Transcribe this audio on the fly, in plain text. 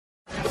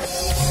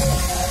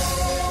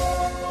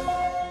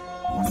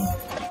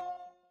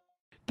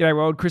G'day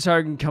world, Chris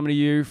Hogan coming to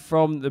you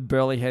from the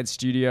Burleigh Head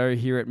studio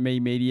here at Me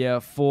Media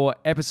for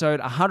episode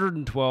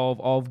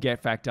 112 of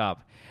Get Fact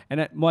Up.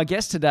 And my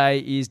guest today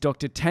is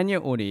Dr.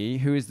 Tanya Uni,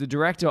 who is the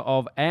director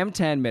of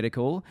Amtan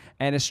Medical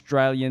and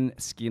Australian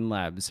Skin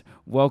Labs.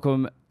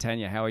 Welcome,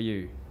 Tanya. How are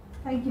you?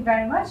 Thank you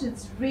very much.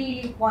 It's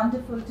really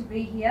wonderful to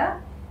be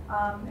here.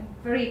 I'm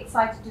very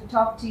excited to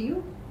talk to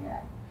you.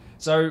 Yeah.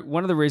 So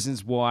one of the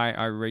reasons why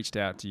I reached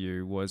out to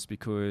you was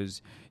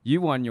because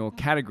you won your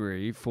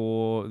category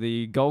for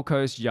the Gold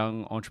Coast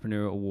Young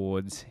Entrepreneur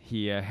Awards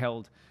here,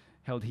 held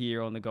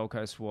here on the Gold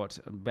Coast,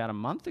 about a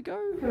month ago?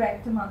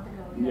 Correct, a month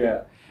ago.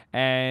 Yeah.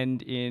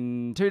 And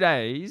in 2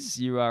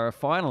 days, you are a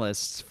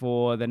finalist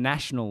for the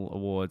National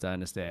Awards, I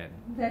understand.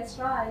 That's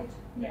right,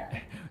 yeah.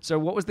 So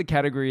what was the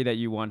category that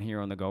you won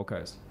here on the Gold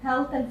Coast?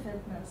 Health and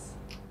fitness.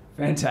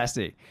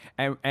 Fantastic.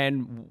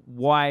 And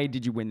why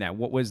did you win that?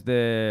 What was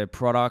the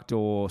product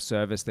or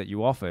service that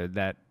you offered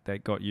that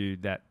got you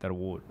that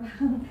award?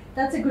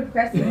 That's a good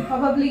question.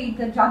 Probably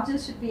the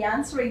judges should be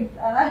answering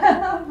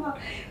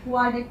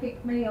why they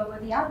picked me over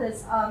the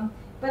others.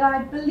 But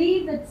I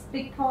believe it's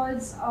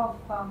because of,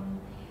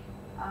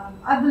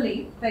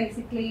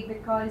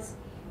 because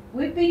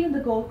we've been in the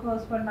Gold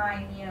Coast for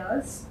 9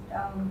 years,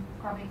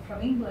 coming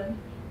from England.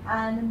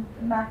 And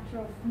in a matter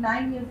of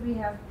 9 years, we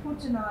have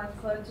put in our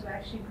effort to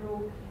actually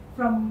grow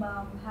from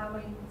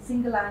having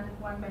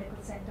single-handed one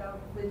medical center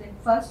within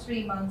first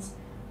 3 months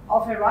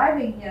of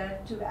arriving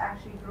here to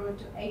actually grow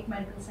to 8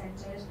 medical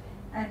centers.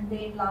 And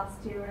then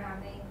last year,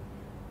 having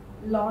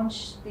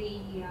launched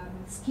the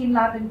Skin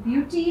Lab and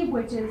Beauty,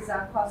 which is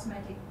a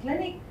cosmetic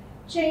clinic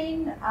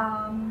chain,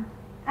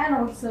 and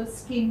also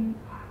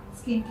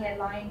skincare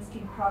line,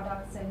 skin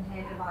products and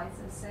hair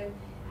devices. So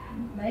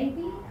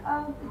maybe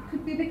it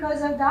could be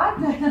because of that.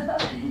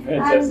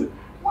 And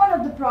one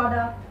of the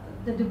product,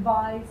 the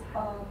device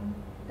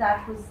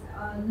that was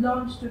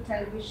launched to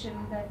television,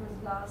 that was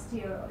last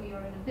year, a year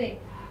and a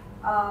bit.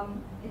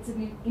 It's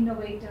an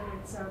innovator,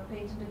 it's a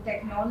patented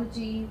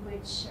technology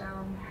which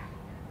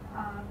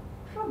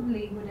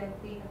probably would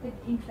have been a bit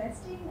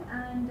interesting.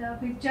 And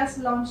we've just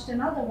launched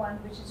another one,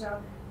 which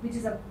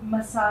is a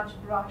massage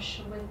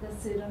brush with the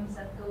serums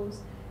that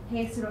goes,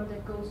 hair serum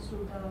that goes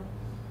through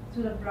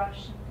the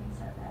brush.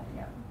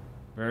 Yeah.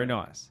 Very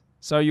nice.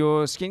 So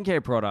your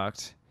skincare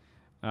product,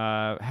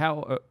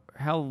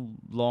 how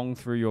long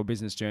through your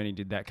business journey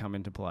did that come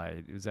into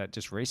play? Was that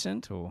just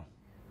recent or?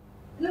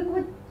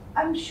 Look,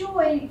 I'm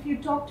sure if you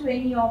talk to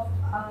any of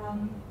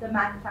the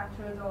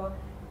manufacturers or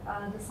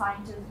the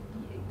scientists,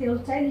 they'll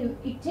tell you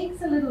it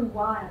takes a little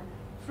while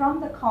from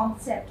the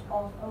concept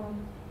of,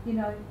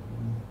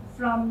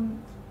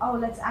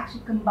 let's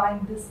actually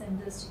combine this and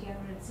this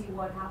together and see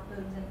what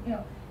happens.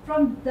 And,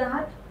 from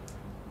that,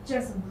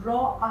 just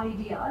raw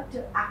idea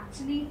to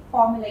actually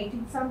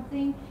formulating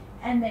something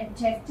and then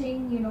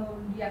testing, you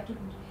have to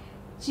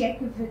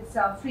check if it's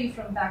free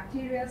from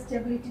bacteria,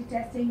 stability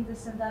testing,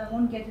 this and that. I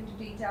won't get into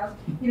details,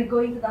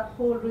 going through the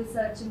whole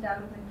research and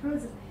development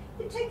process.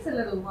 It takes a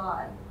little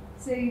while.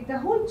 So the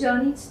whole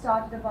journey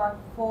started about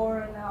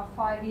 4.5,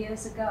 5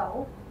 years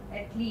ago,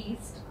 at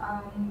least,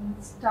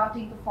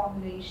 starting the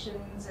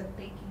formulations and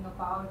thinking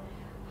about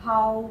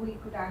how we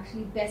could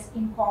actually best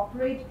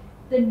incorporate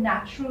the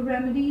natural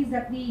remedies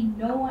that we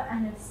know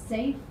and is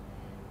safe,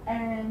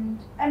 and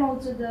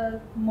also the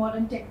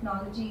modern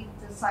technology,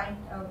 with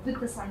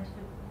the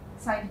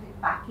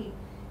scientific backing.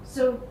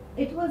 So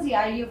it was the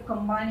idea of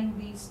combining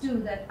these two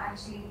that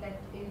actually led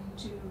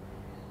into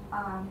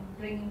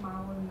bringing my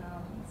own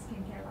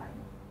skincare line.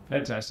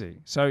 Fantastic.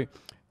 So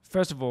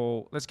first of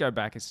all, let's go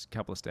back a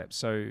couple of steps.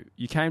 So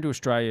you came to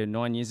Australia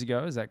 9 years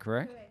ago, is that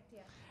correct? Correct,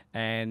 yeah.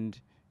 And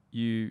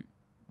you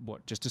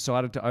just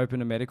decided to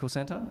open a medical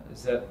center?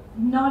 Is that?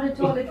 Not at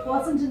all. It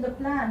wasn't in the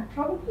plan.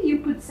 Probably you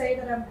could say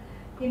that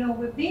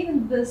we've been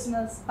in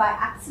business by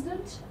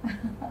accident.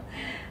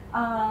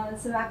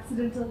 So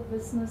accidental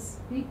business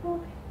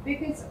people,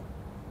 because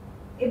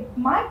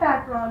my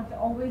background has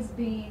always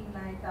been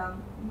like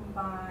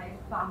my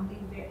family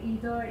were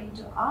either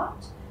into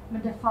art,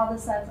 my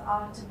father's side is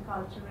art and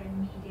culture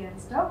and media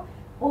and stuff,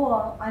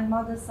 or my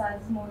mother's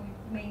side is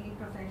mainly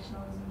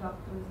professionals and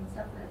doctors and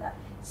stuff like that.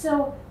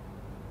 So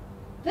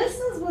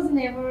business was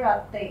never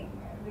a thing,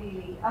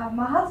 really.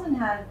 My husband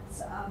had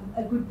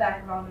a good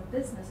background in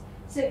business.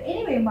 So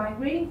anyway,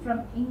 migrating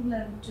from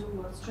England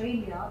to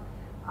Australia,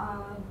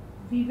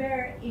 we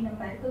were in a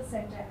medical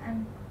center,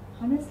 and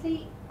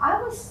honestly, I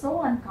was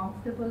so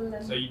uncomfortable.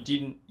 And so you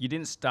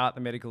didn't start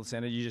the medical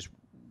center, you just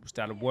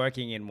started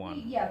working in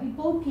one? We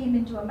both came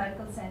into a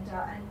medical center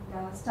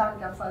and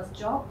started our first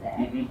job there.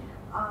 Mm-hmm.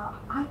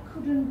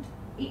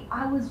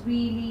 I was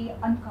really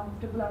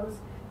uncomfortable. I was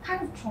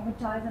kind of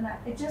traumatized, and I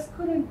just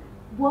couldn't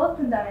work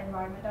in that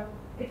environment.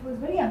 It was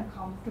very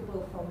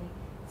uncomfortable for me.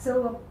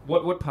 So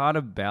what part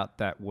about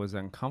that was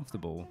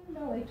uncomfortable?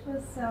 No, it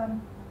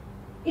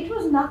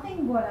was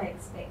nothing what I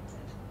expected.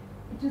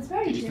 It was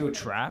very. Did you different.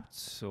 feel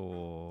trapped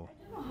or?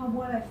 I don't know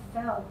what I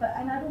felt,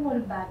 and I don't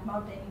want to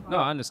badmouth anyone. No,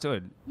 I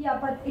understood. Yeah,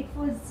 but it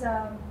was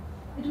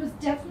it was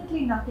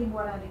definitely nothing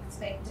what I'd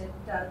expected.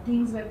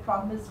 Things were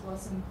promised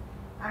wasn't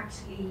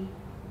actually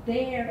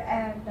there,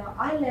 and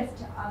I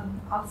left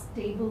our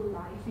stable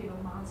life.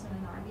 My husband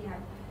and I, we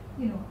had,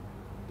 you know,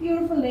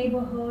 beautiful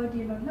neighborhood,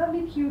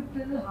 lovely cute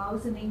little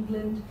house in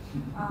England,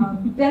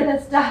 well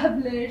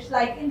established,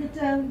 like in the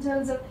terms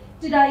of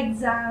did our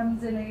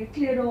exams and I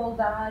cleared all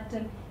that,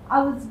 and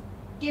I was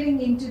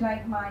getting into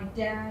like my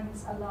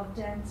dance. I love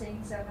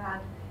dancing, so I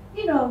had,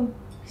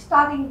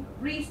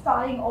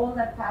 restarting all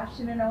that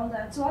passion and all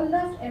that. So I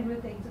left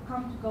everything to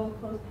come to Gold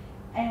Coast,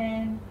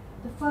 and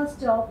the first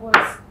job was,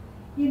 I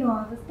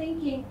was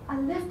thinking I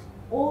left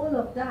all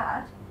of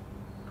that,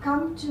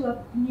 come to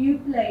a new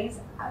place.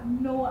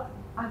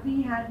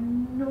 We had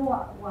no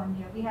one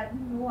here. We had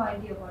no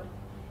idea about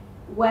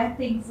where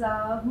things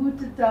are, who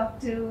to talk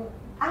to.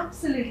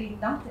 Absolutely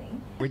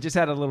nothing. We just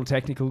had a little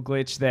technical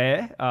glitch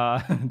there.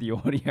 The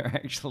audio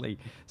actually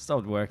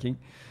stopped working.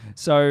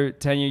 So,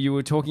 Tanya, you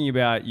were talking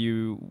about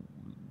you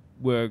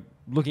were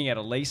looking at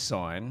a lease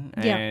sign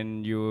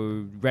and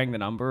you rang the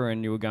number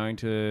and you were going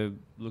to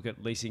look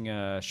at leasing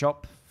a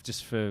shop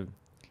just for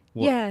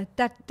what? Yeah,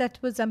 that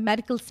was a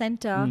medical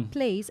center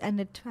place and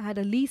it had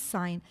a lease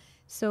sign.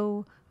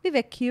 So we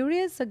were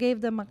curious. So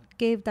gave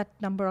that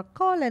number a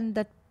call, and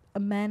that a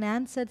man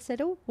answered,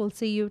 said, "Oh, we'll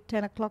see you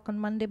 10 o'clock on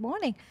Monday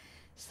morning."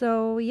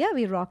 So yeah,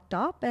 we rocked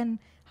up, and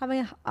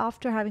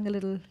after having a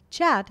little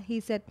chat, he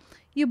said,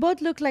 "You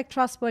both look like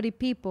trustworthy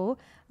people.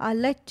 I'll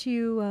let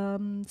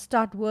you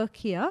start work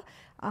here,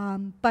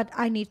 but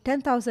I need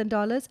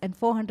 $10,000 and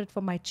 $400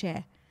 for my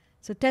chair."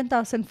 So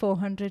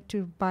 $10,400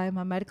 to buy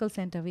my medical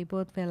center. We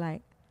both were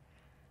like,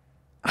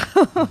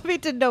 we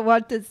didn't know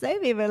what to say.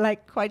 We were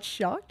like quite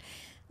shocked,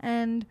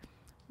 and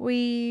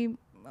we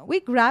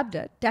grabbed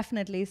it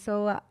definitely.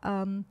 So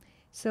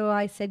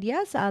I said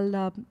yes.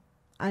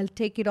 I'll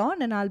take it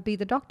on and I'll be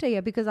the doctor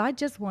here, because I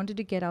just wanted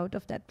to get out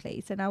of that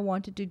place and I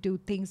wanted to do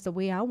things the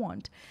way I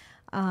want.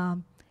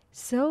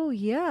 So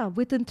yeah,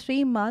 within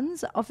 3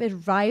 months of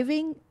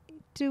arriving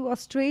to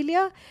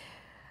Australia,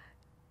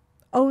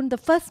 owned the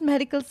first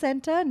medical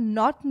center,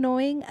 not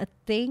knowing a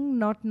thing,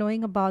 not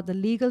knowing about the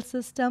legal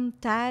system,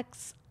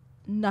 tax,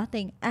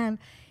 nothing, and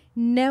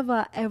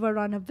never ever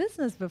run a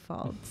business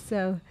before.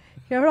 So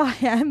here I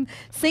am,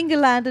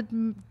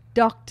 single-handed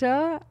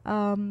doctor,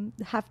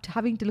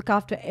 having to look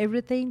after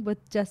everything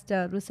with just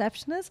a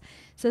receptionist.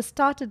 So it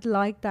started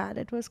like that.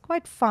 It was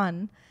quite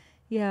fun.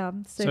 Yeah.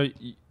 So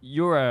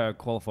you're a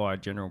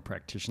qualified general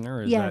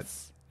practitioner, is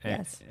yes, that?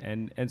 Yes.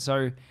 And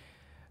so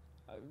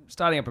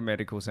starting up a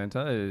medical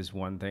center is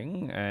one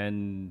thing,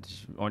 and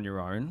on your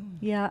own.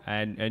 Yeah.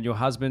 And your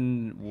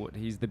husband,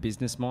 he's the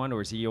business mind,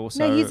 or is he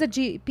also? No, he's a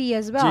GP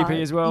as well.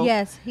 GP as well?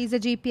 Yes, he's a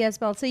GP as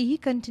well. So he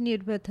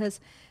continued with his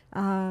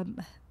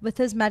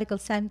medical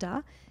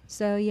center.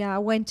 So yeah, I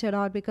went it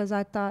out because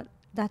I thought,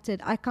 that's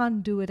it. I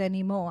can't do it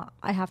anymore.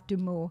 I have to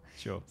move.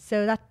 Sure.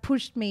 So that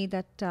pushed me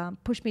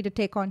to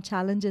take on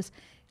challenges,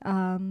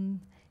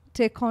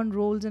 take on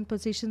roles and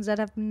positions that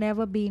I've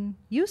never been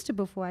used to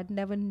before. I'd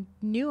never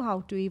knew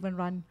how to even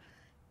run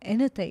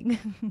anything.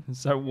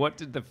 So what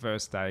did the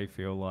first day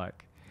feel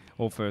like,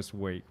 or first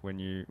week, when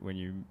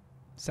you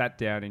sat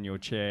down in your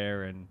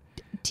chair and...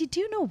 Did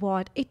you know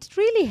what? It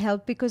really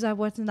helped because I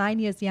was 9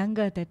 years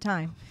younger at the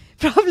time.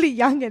 Probably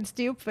young and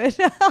stupid.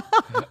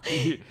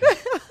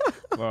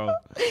 Well,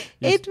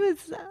 it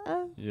was...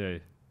 yeah.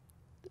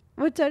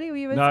 What, Tony,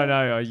 you were saying?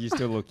 No, you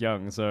still look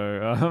young,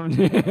 so...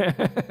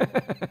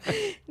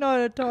 Not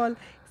at all.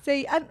 So,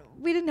 and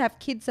we didn't have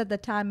kids at the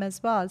time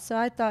as well. So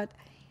I thought,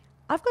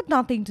 I've got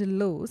nothing to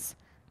lose.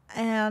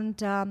 And,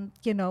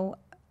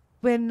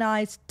 when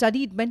I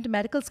went to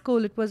medical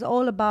school, it was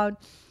all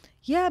about,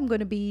 I'm going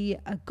to be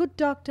a good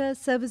doctor,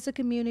 service the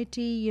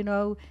community,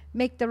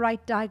 make the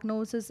right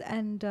diagnosis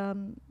and,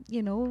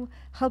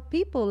 help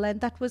people.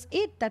 And that was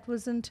it. That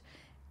wasn't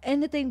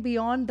anything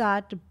beyond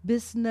that,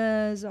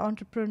 business,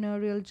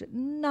 entrepreneurial,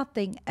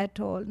 nothing at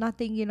all.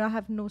 Nothing, I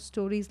have no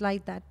stories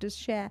like that to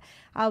share.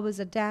 I was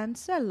a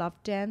dancer. I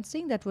loved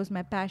dancing. That was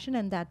my passion,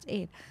 and that's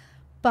it.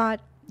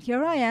 But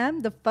here I am,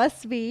 the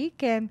first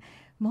week, and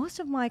most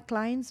of my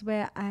clients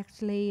were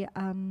actually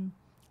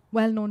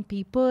well-known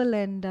people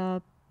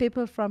and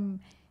people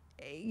from,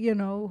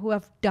 who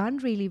have done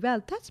really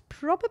well. That's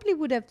probably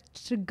would have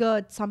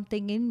triggered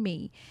something in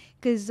me,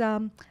 because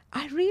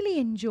I really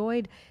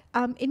enjoyed.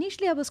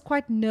 Initially, I was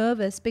quite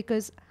nervous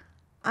because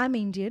I'm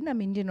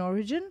Indian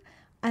origin,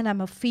 and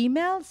I'm a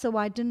female, so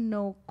I didn't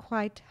know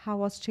quite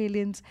how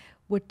Australians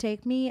would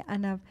take me.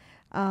 And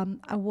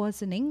I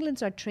was in England,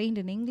 so I trained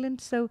in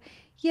England. So,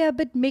 a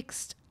bit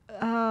mixed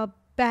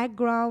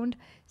background.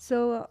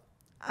 So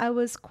I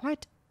was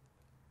quite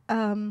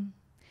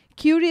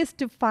curious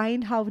to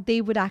find how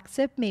they would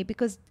accept me,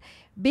 because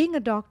being a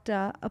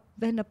doctor,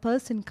 when a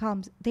person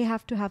comes, they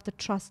have to have the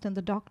trust in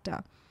the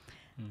doctor.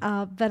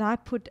 When I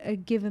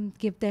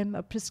give them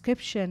a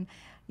prescription,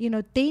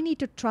 they need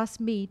to trust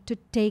me to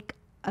take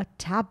a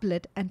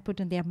tablet and put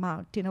in their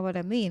mouth. You know what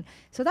I mean?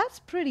 So that's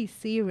pretty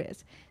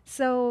serious.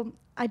 So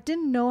I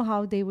didn't know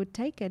how they would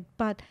take it,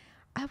 but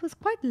I was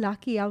quite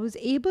lucky. I was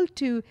able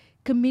to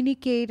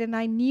communicate, and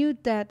I knew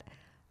that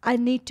I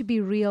need to be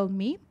real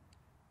me,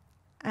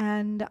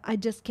 and I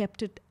just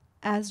kept it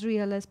as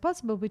real as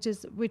possible, which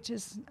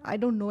is I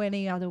don't know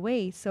any other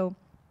way. So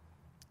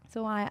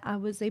I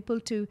was able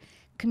to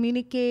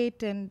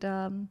communicate, and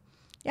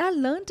yeah, I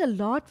learned a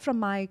lot from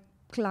my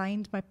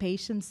clients, my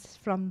patients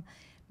from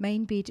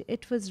Main Beach.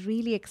 It was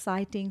really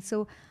exciting.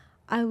 So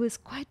I was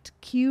quite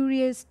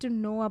curious to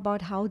know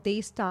about how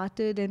they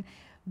started and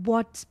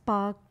what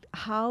sparked,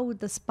 how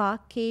the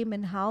spark came,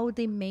 and how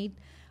they made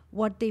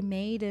what they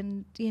made,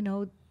 and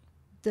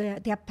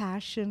their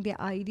passion, their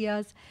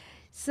ideas.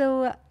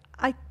 So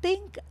I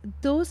think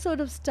those sort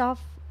of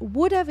stuff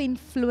would have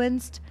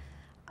influenced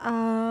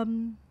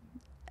um,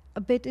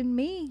 a bit in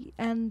me,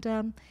 and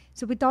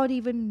so without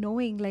even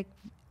knowing, like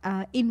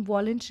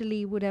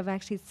involuntarily would have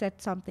actually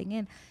set something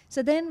in.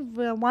 So then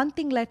one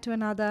thing led to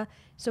another.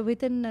 So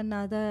within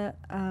another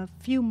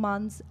few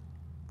months,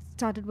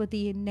 started with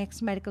the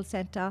next medical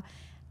center,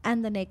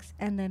 and the next,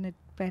 and then it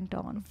went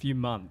on. Few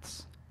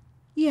months.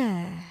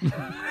 Yeah.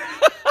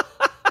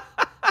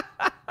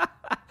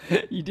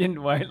 You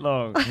didn't wait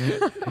long.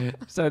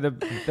 So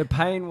the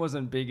pain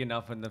wasn't big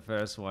enough in the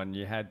first one.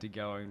 You had to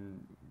go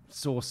and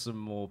source some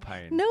more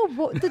pain. No,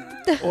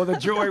 Or the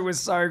joy was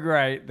so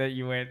great that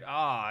you went,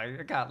 I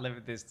can't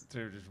limit this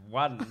to just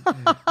one.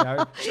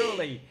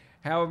 Surely,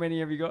 how many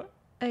have you got?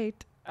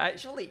 8.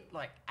 Surely,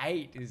 like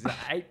 8 is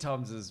 8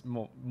 times is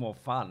more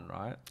fun,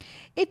 right?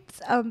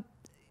 It's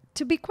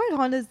to be quite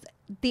honest,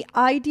 the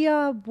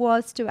idea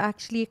was to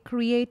actually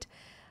create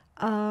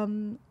a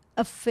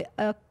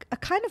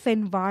kind of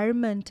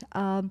environment,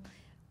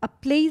 a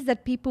place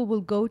that people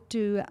will go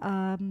to.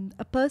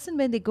 A person,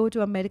 when they go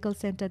to a medical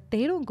center,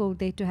 they don't go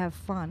there to have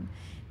fun.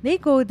 They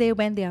go there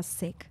when they are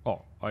sick.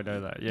 Oh, I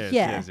know that. Yes,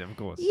 Yeah. yes, of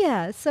course.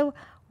 Yeah. So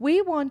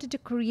we wanted to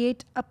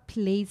create a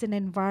place, an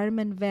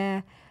environment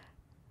where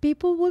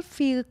people will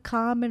feel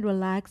calm and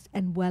relaxed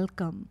and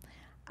welcome.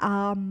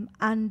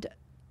 And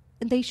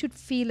they should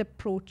feel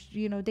approached.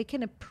 They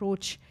can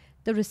approach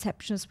the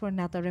receptionist for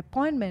another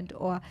appointment,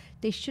 or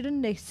they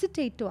shouldn't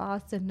hesitate to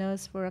ask the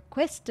nurse for a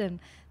question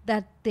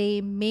that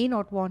they may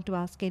not want to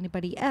ask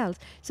anybody else.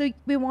 So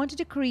we wanted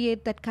to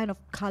create that kind of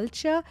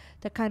culture,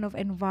 that kind of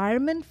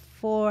environment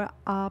for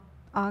our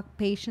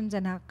patients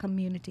and our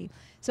community.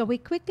 So we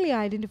quickly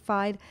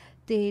identified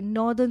the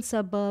northern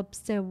suburbs.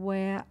 There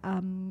were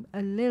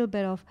a little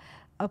bit of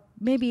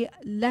maybe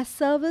less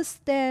service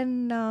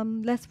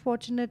than less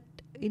fortunate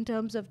in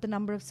terms of the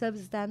number of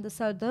services than the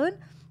southern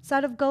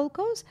side of Gold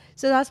Coast.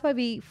 So that's why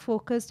we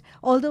focused,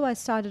 although I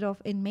started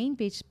off in Main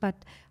Beach,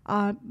 but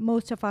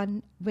most of our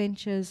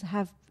ventures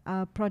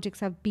projects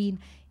have been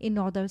in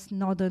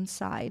northern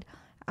side.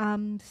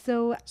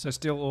 So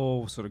still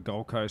all sort of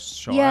Gold Coast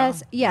Shire?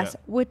 Yes. Yeah.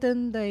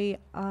 Within the,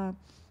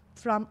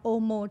 from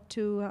Omo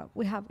to,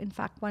 we have in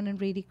fact one in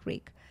Reedy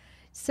Creek.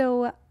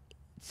 So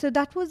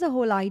that was the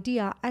whole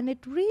idea, and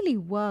it really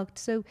worked.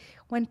 So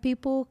when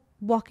people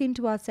walk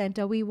into our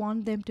center, we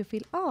want them to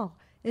feel,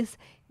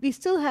 we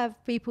still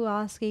have people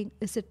asking,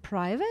 is it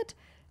private?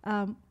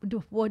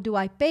 What do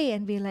I pay?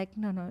 And we're like,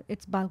 no,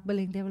 it's bulk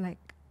billing. They were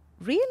like,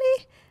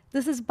 really?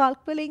 This is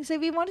bulk billing? So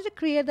we wanted to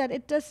create that.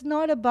 It is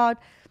not about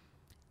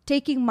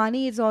taking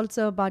money, it's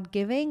also about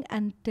giving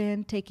and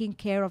then taking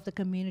care of the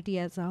community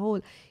as a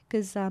whole.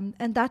 Because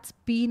and that's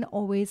been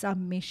always our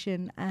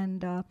mission,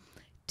 and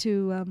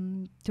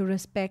to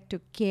respect, to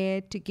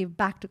care, to give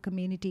back to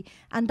community.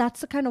 And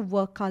that's the kind of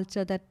work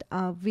culture that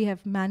we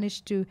have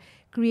managed to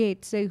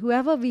create. So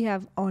whoever we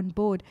have on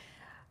board,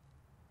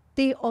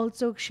 they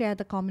also share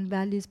the common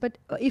values. But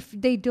if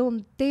they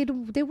don't, they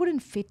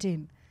wouldn't fit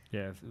in.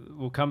 Yeah,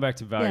 we'll come back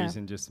to values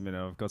in just a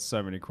minute. I've got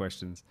so many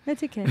questions.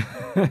 That's okay.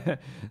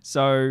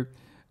 So,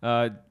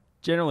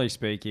 generally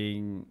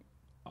speaking,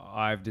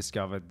 I've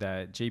discovered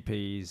that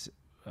GPs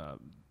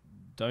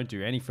don't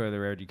do any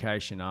further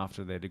education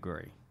after their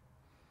degree.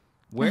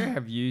 Where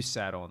have you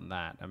sat on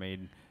that? I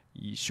mean,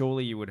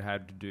 surely you would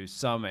have to do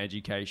some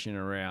education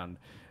around,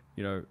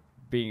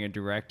 being a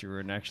director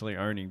and actually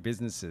owning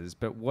businesses.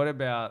 But what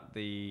about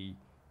the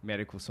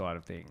medical side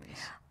of things?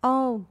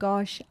 Oh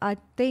gosh, I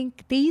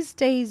think these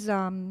days,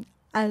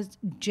 as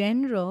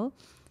general,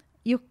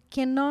 you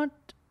cannot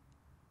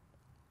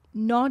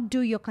not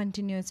do your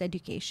continuous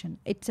education.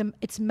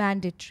 It's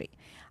mandatory.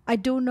 I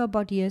don't know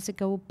about years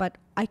ago, but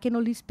I can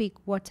only speak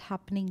what's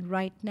happening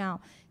right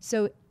now.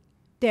 So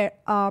there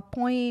are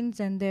points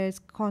and there's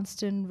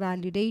constant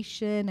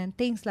validation and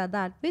things like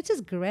that, which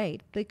is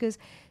great, because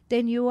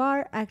then you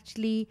are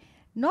actually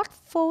not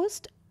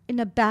forced in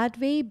a bad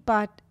way,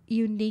 but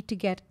you need to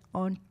get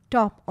on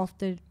top of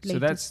the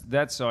latest. So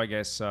that's I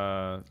guess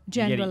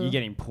General. you're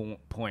getting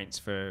points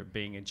for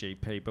being a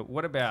GP. But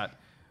what about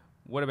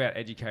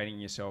educating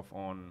yourself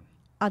on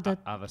other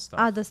stuff?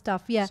 Other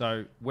stuff, yeah.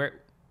 So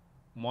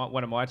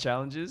one of my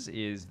challenges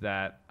is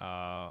that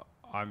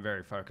I'm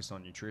very focused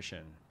on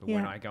nutrition, but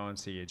when I go and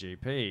see a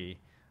GP,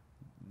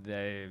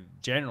 they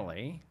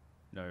generally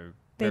know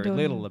very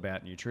little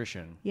about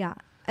nutrition. Yeah.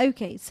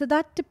 Okay, so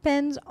that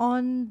depends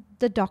on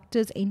the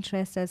doctor's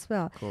interest as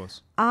well. Of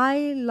course.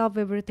 I love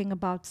everything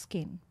about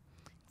skin.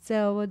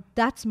 So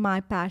that's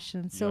my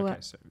passion. So, okay,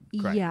 so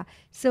great. yeah.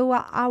 So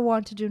I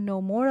wanted to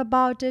know more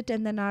about it.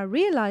 And then I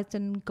realized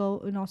in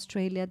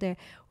Australia, there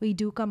we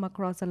do come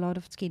across a lot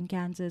of skin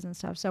cancers and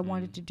stuff. So I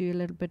wanted to do a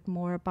little bit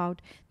more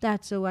about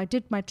that. So I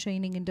did my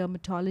training in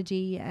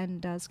dermatology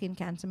and skin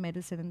cancer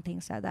medicine and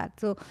things like that.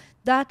 So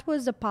that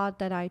was the part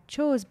that I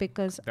chose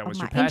because That of was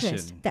my your passion.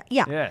 interest.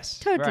 Yeah, Yes.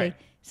 totally. Great.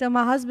 So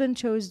my husband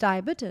chose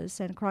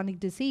diabetes and chronic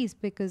disease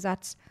because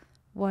that's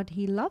what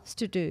he loves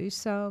to do.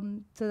 So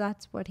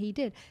that's what he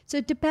did. So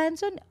it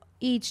depends on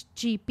each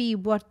GP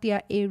what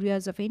their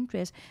areas of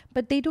interest,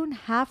 but they don't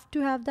have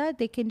to have that.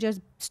 They can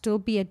just still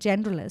be a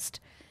generalist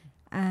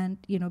and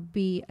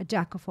be a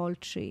jack of all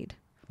trade.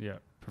 Yeah.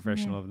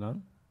 Professional of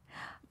none.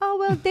 Oh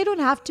well, they don't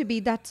have to be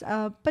that.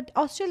 But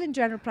Australian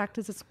general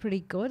practice is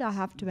pretty good, I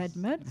have to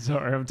admit.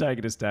 Sorry, I'm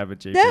taking a stab at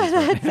GPs,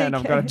 That's and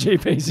I've got a okay.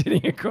 GP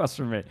sitting across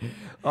from me.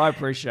 I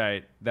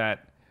appreciate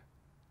that.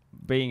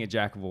 Being a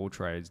jack of all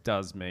trades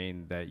does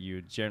mean that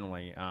you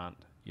generally aren't,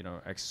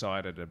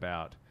 excited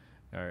about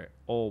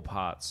all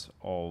parts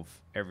of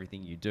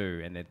everything you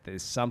do, and that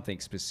there's something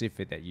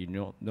specific that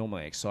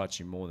normally excites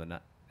you more than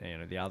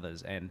the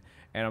others. And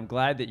I'm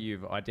glad that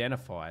you've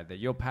identified that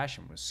your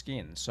passion was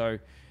skin. So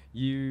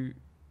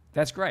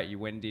that's great. You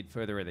went and did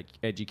further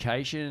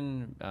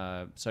education.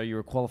 So you're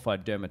a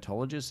qualified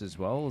dermatologist as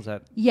well. Is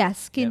that Yes,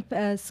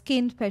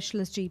 skin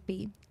specialist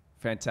GP.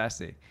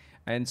 fantastic?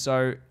 And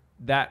so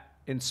that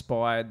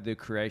inspired the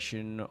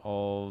creation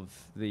of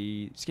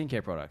the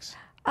skincare products,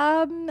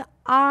 or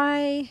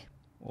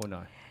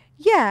no?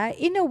 Yeah,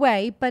 in a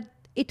way, but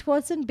it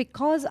wasn't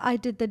because I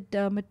did the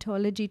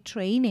dermatology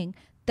training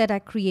that I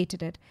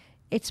created it.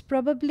 It's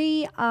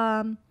probably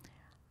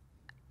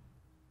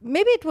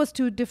maybe it was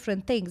two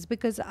different things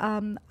because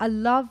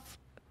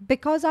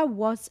because I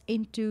was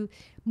into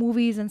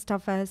movies and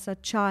stuff as a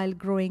child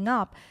growing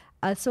up.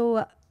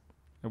 So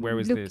And where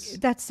was this?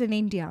 That's in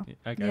India.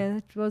 Okay. Yeah,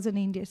 that was in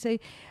India. So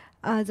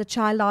as a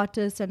child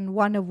artist and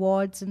won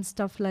awards and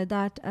stuff like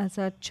that as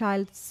a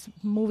child's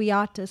movie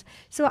artist.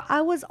 So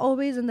I was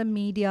always in the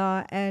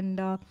media and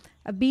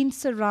I've been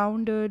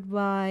surrounded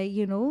by,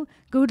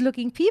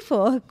 good-looking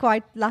people,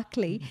 quite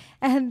luckily.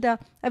 And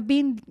I've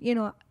been,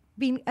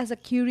 being as a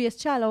curious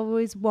child, I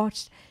always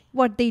watched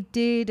what they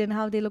did and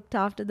how they looked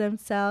after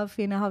themselves,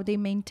 how they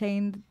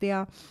maintained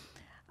their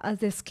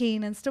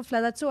skin and stuff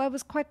like that. So I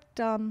was quite...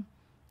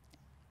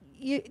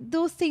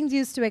 those things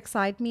used to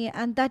excite me,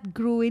 and that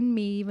grew in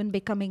me even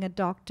becoming a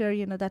doctor.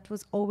 That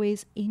was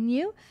always in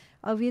you,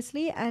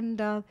 obviously.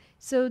 And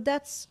so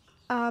that's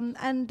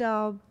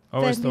I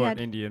always then we thought had-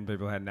 Indian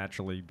people had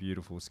naturally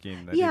beautiful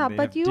skin. They Yeah, didn't,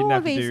 but you didn't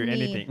have to always do need-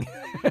 anything.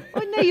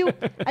 Oh no,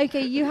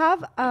 you have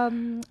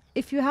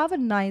if you have a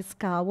nice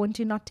car, won't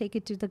you not take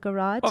it to the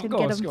garage Of and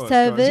course, get a course.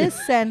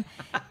 service? And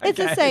it's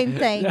the Okay. same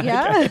thing,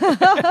 yeah.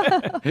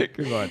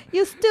 Good one.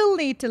 You still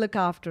need to look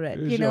after it,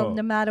 Sure.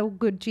 no matter what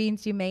good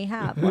genes you may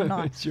have or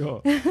not.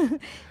 Sure.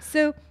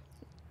 So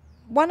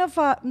one of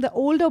the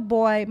older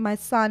boy, my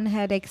son,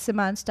 had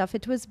eczema and stuff.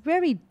 It was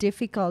very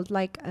difficult,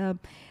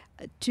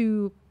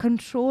 to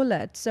control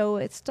it. So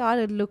it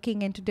started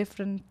looking into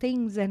different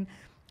things and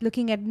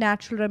looking at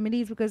natural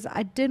remedies because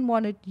I didn't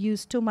want to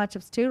use too much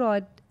of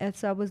steroid.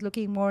 So I was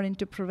looking more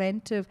into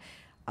preventive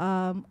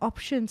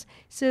options.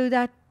 So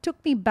that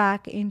took me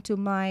back into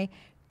my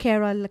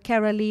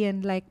Kerala and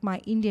my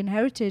Indian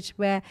heritage,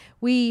 where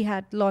we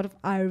had a lot of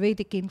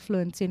Ayurvedic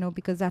influence,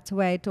 because that's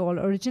where it all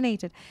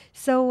originated.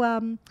 So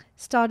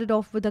started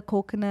off with the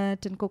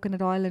coconut and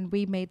coconut oil, and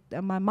we made,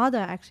 my mother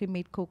actually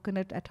made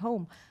coconut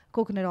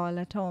oil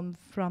at home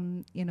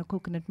from,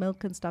 coconut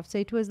milk and stuff. So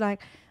it was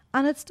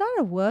and it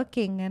started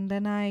working, and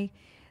then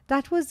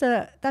that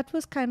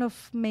was kind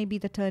of maybe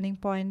the turning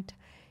point,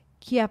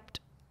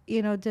 kept,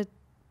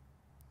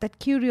 that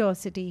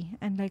curiosity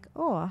and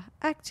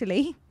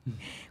actually,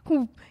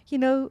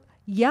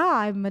 yeah,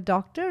 I'm a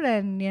doctor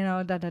and,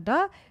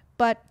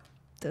 but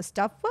the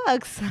stuff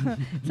works.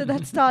 So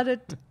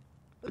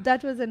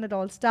that was when it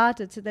all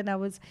started. So then I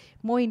was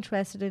more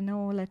interested in,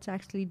 let's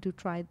actually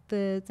try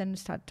this, and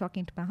start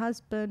talking to my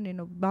husband,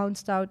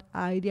 bounced out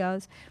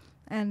ideas.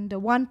 And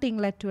one thing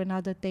led to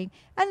another thing.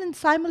 And then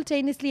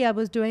simultaneously, I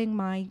was doing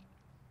my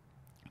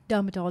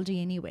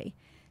dermatology anyway.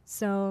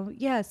 So,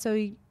 yeah,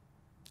 so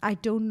I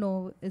don't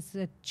know, is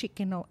it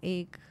chicken or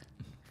egg?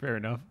 Fair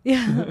enough.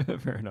 Yeah.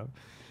 Fair enough.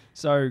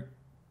 So,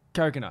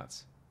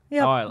 coconuts.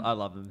 Yep. Oh, I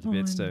love them to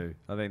bits I know. too.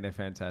 I think they're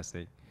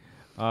fantastic.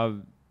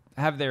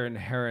 Have their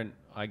inherent,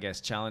 I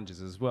guess,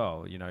 challenges as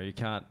well. You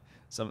can't.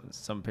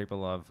 Some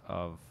people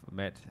I've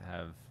met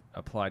have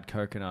applied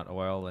coconut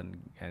oil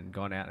and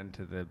gone out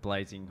into the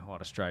blazing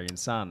hot Australian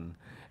sun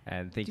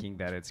and thinking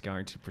that it's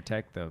going to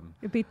protect them.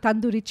 It'd be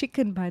tandoori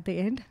chicken by the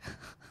end.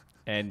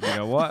 And you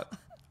know what?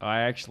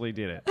 I actually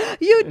did it.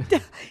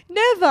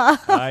 Never.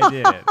 I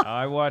did it.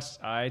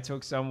 I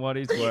took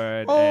somebody's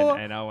word Oh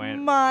and I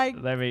went, my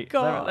let me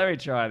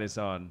try this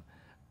on.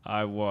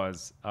 It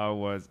was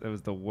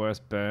the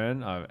worst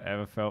burn I've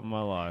ever felt in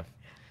my life.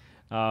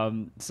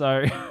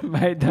 So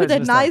made those With a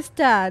mistakes. nice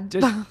tan.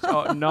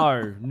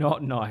 No,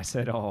 not nice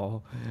at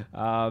all.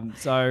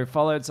 So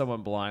followed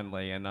someone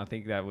blindly, and I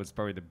think that was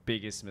probably the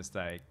biggest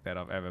mistake that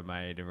I've ever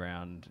made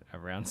around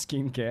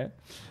skincare.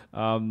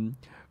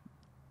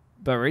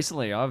 But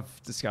recently,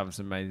 I've discovered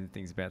some amazing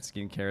things about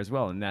skincare as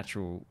well, and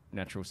natural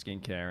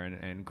skincare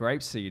and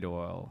grapeseed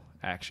oil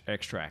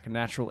extract,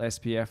 natural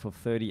SPF of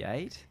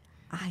 38.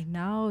 I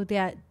know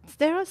there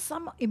are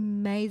some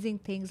amazing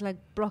things like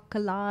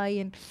broccoli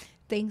and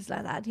things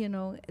like that.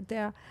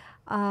 There,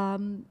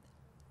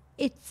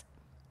 it's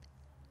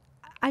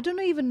I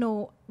don't even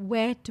know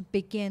where to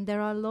begin.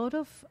 There are a lot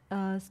of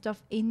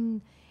stuff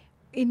in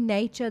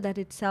nature that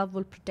itself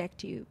will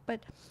protect you,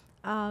 but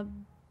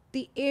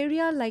the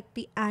area like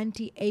the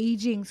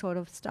anti-aging sort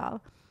of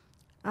stuff,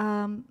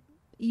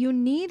 you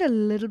need a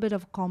little bit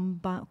of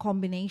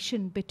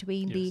combination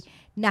between the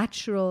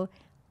natural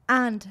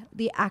and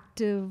the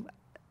active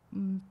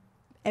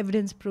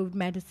evidence-proved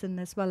medicine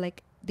as well,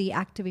 like the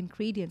active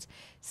ingredients.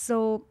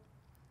 So,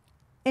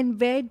 and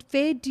where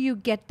do you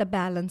get the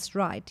balance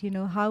right?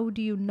 How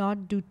do you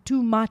not do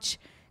too much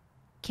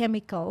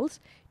chemicals,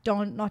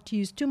 not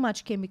use too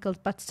much chemicals,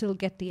 but still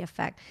get the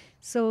effect?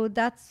 So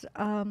that's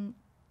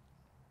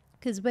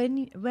because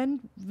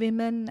when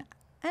women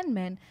and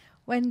men,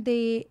 when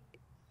they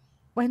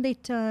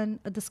turn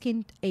the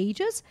skin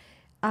ages,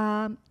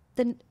 then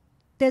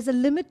there's a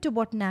limit to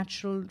what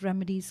natural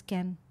remedies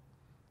can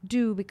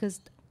do,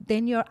 because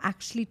then you're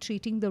actually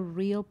treating the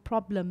real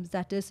problems.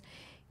 That is,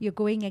 you're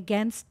going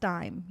against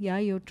time. Yeah,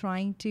 you're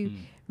trying to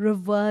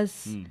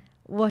reverse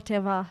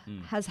whatever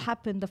has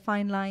happened, the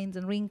fine lines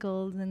and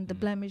wrinkles and the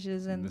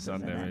blemishes and the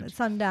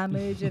sun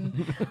damage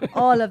and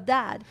all of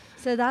that.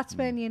 So that's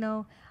when,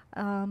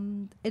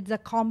 it's a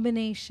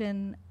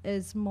combination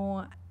is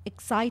more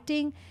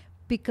exciting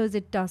because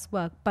it does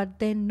work, but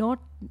then not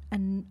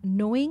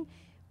knowing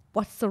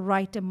what's the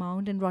right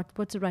amount and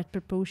what's the right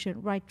proportion,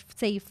 right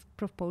safe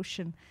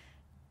proportion.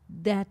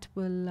 That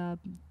will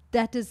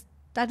that is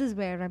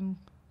where I'm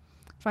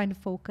trying to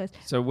focus.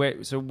 So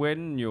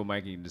when you're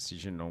making a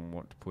decision on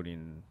what to put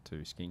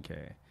into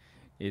skincare,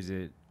 is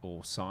it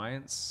all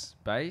science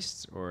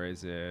based, or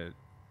is it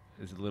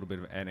a little bit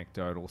of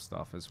anecdotal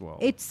stuff as well?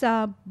 It's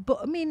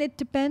it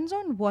depends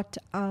on what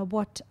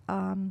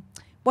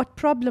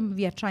problem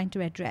we are trying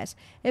to address.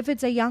 If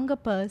it's a younger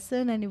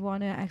person and you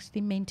want to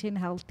actually maintain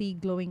healthy,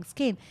 glowing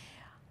skin,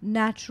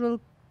 natural,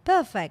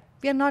 perfect.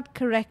 We are not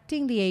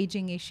correcting the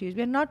aging issues.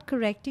 We are not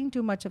correcting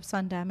too much of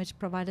sun damage,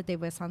 provided they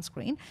wear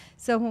sunscreen.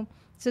 So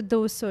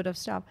those sort of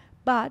stuff.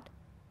 But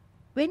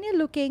when you're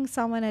looking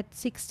someone at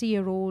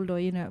 60-year-old or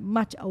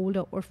much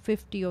older, or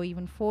 50 or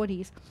even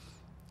 40s,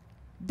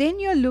 then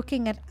you're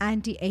looking at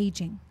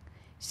anti-aging.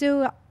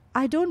 So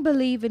I don't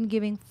believe in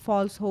giving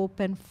false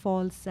hope and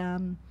false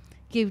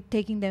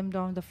taking them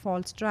down the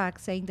false track,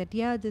 saying that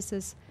this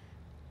is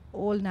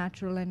all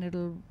natural and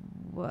it'll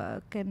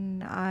work.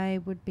 And I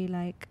would be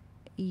like,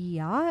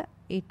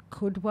 it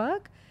could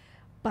work,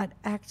 but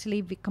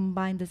actually we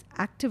combine this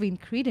active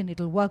ingredient,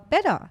 it'll work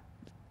better.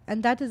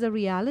 And that is a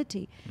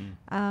reality.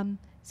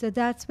 So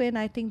that's when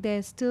I think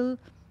there's still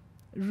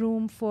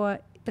room for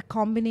the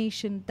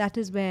combination. That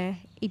is where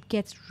it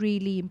gets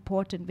really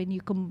important, when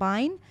you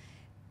combine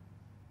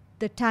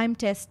the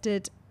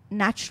time-tested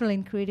natural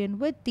ingredient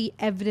with the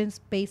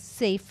evidence-based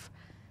safe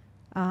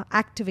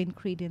active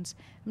ingredients.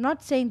 I'm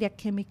not saying they're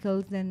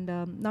chemicals, and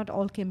not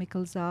all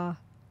chemicals are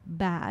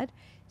bad.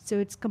 So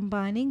it's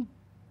combining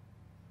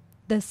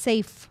the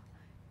safe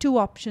two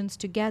options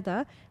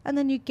together, and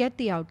then you get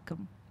the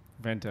outcome.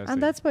 Fantastic.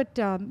 And that's what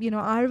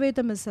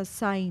Ayurvedam is a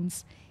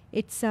science.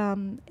 It's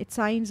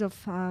science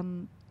of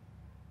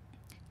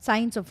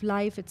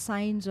life. It's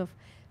science of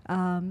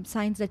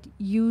science that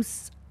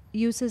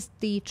uses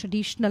the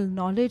traditional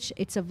knowledge.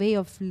 It's a way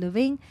of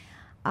living.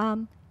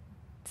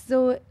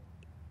 So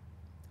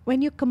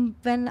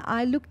when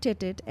I looked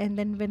at it, and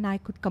then when I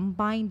could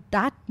combine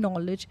that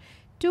knowledge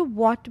to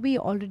what we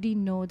already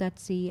know,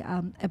 that's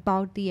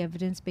about the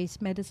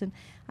evidence-based medicine,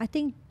 I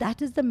think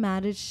that is the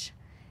marriage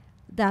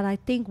that I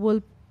think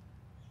will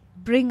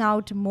bring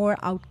out more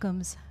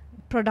outcomes,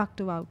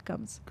 productive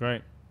outcomes.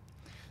 Great.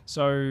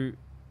 So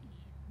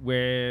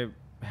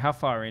how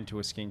far into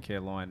a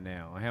skincare line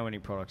now? How many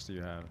products do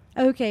you have?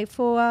 Okay,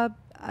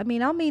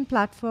 our main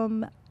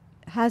platform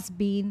has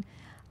been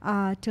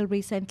till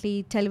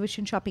recently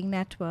Television Shopping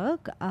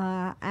Network,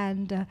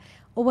 and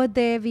over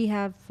there we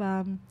have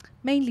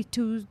mainly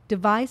 2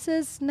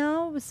 devices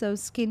now, so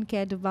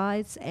skincare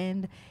device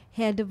and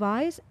hair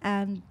device,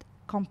 and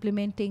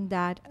complementing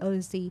that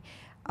is the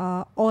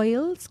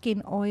oil,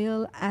 skin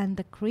oil, and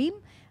the cream,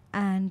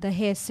 and the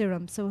hair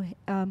serum. So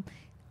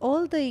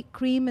all the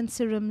cream and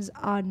serums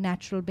are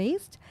natural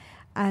based,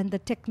 and the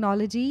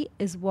technology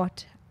is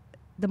what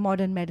the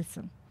modern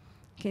medicine.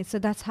 Okay, so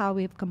that's how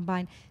we've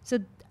combined. So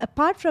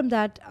apart from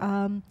that,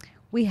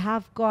 we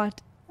have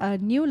got a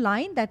new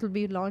line that will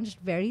be launched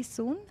very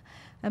soon.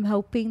 I'm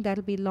hoping that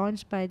will be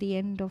launched by the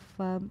end of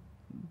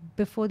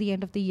before the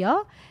end of the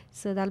year.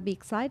 So that'll be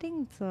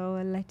exciting. So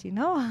I'll let you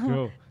know.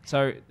 Cool.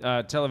 So,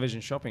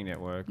 Television Shopping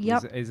Network,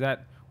 Yep. is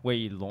that where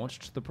you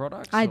launched the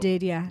product? I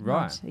did, yeah.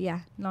 Right.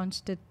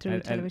 Launched it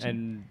through television.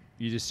 And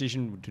your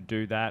decision to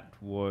do that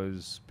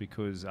was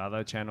because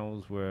other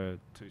channels were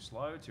too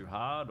slow, too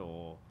hard,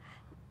 or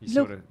you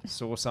Look- sort of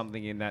saw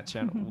something in that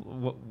channel?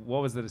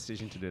 What was the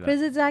decision to do that?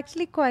 Because it's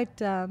actually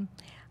quite.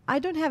 I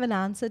don't have an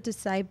answer to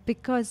say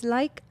because,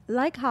 like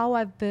how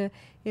I've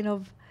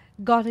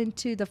got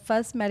into the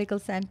first medical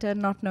center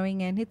not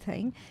knowing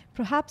anything.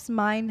 Perhaps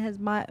mine has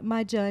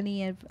my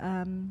journey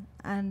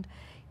and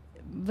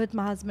with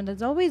my husband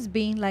has always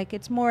been like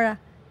it's more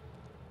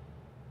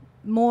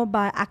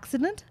by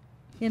accident,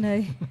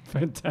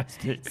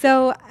 Fantastic.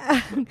 So.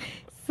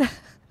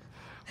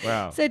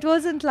 Wow. So it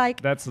wasn't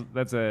like That's an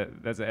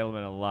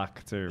element of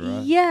luck too,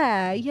 right?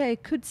 yeah, you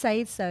could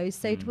say so.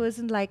 So it Mm.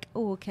 wasn't like,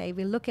 oh, okay,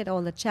 we'll look at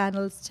all the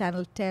channels,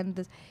 channel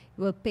 10,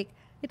 we'll pick.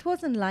 It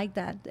wasn't like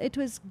that. It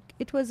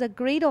was a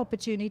great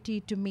opportunity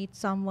to meet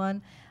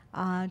someone,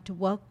 to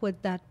work with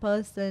that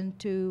person,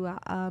 to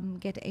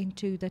get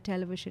into the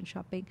television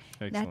shopping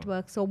Excellent.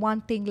 network. So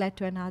one thing led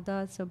to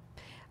another. So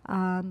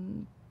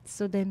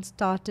then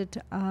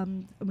started.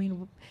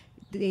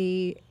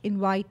 They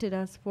invited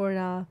us for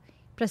a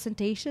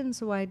presentation,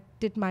 so I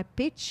did my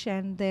pitch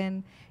and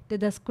then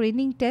did a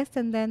screening test,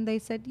 and then they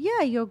said,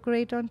 yeah, you're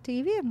great on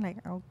TV. I'm like,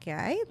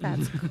 okay,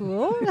 that's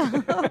cool.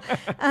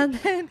 And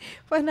then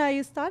when I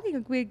was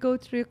starting, we go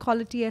through a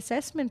quality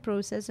assessment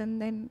process, and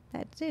then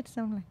that's it.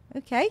 So I'm like,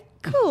 okay,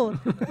 cool.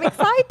 I'm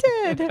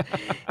excited.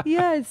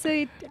 Yeah,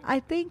 so I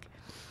think...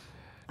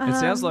 It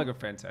sounds like a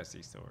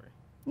fantastic story.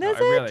 Does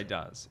it it? really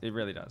does. It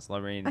really does.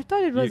 I mean, I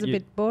thought it was a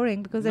bit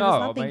boring because there was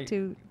No, nothing mate,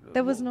 to...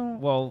 There was no...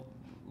 Well,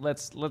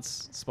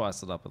 let's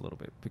spice it up a little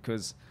bit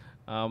because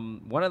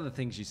one of the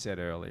things you said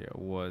earlier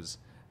was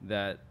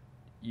that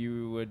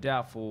you were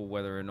doubtful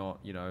whether or not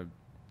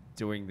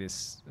doing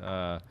this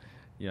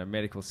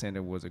medical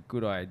center was a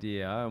good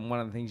idea, and one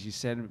of the things you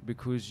said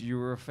because you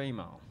were a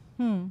female.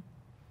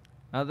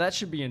 That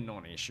should be a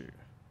non-issue.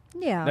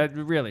 Yeah. That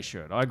really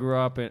should. I grew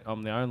up.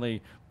 I'm the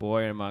only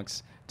boy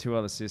amongst two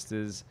other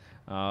sisters,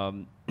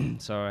 so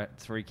I had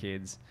 3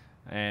 kids,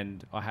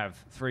 and I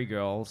have 3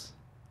 girls,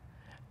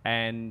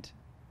 and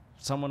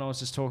someone I was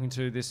just talking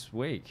to this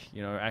week,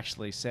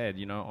 actually said,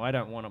 I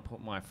don't want to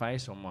put my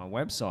face on my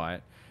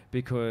website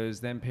because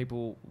then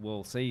people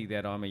will see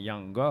that I'm a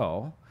young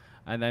girl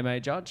and they may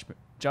judge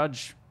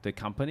the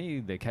company,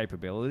 their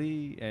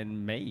capability,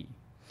 and me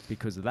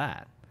because of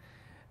that.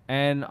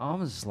 And I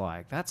was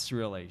like, that's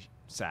really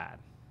sad.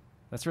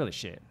 That's really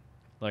shit.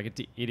 Like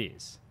it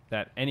is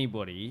that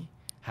anybody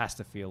has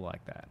to feel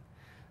like that.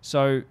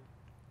 So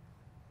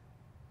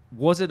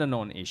was it a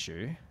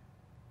non-issue?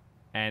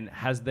 And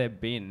has there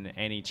been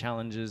any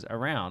challenges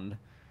around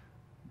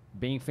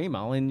being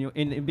female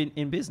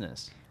in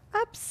business?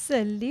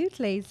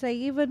 Absolutely. So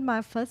even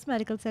my first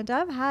medical center,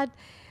 I've had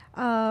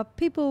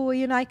people,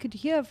 I could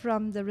hear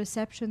from the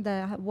reception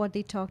what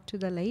they talked to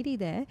the lady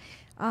there.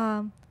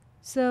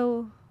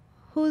 So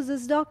who's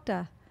this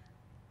doctor?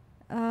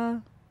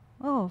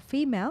 Oh,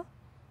 female.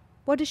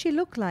 What does she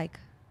look like?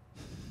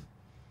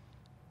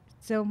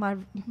 So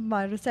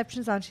my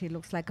receptionist aunt, she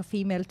looks like a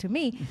female to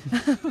me.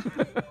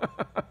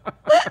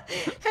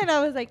 And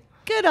I was like,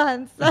 good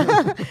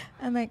answer.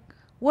 I'm like,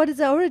 what is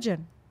her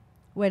origin?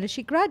 Where did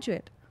she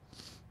graduate?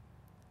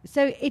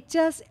 So it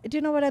just, do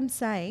you know what I'm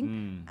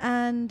saying?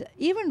 And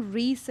even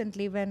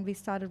recently when we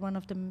started one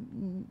of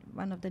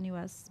the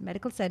newest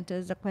medical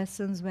centers, the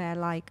questions were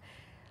like,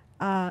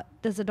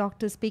 does the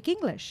doctor speak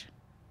English?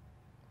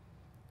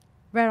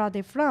 Where are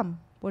they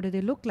from? What do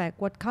they look like?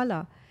 What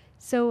color?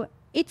 So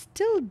it's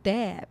still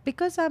there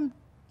because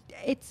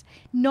it's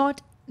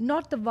not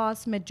the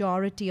vast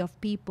majority of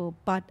people,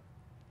 but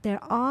there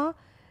are,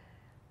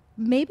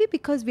 maybe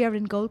because we are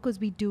in Gold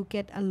Coast, we do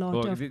get a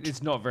lot of...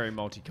 It's not very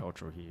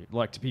multicultural here,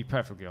 like, to be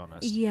perfectly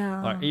honest.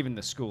 Yeah. Like, even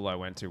the school I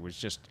went to was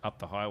just up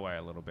the highway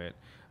a little bit.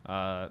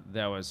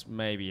 There was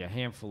maybe a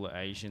handful of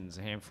Asians,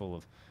 a handful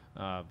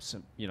of,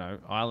 some,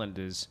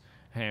 Islanders,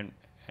 and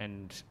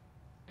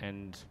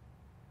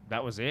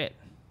that was it.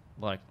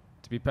 Like,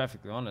 to be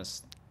perfectly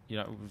honest,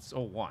 it was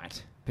all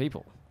white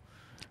people.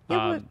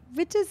 Yeah,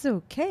 which is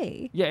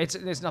okay. Yeah,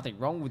 there's nothing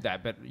wrong with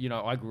that, but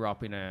I grew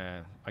up in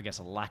a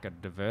lack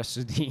of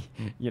diversity,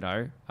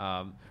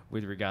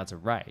 with regards to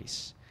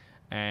race,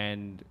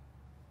 and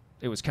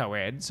it was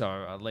co-ed,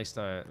 so at least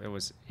there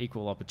was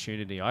equal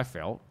opportunity. I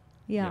felt,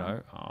 Yeah.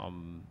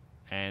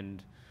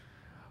 and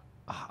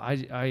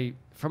I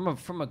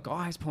from a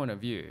guy's point of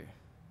view,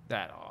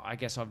 that I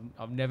guess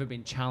I've never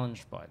been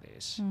challenged by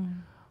this.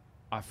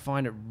 I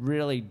find it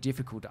really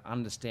difficult to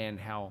understand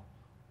how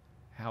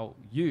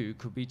you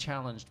could be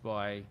challenged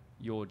by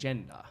your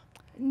gender.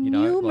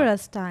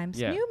 Numerous times.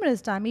 Yeah.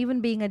 Numerous times. Even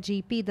being a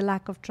GP, the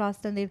lack of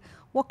trust, and they'll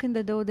walk in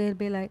the door, they'll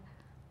be like,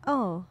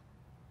 oh,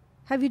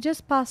 have you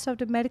just passed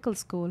out of medical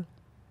school?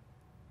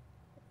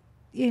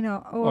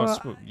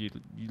 Or... you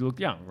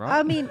look young, right?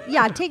 I mean,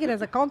 yeah, take it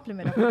as a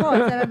compliment, of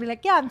course. And I'll be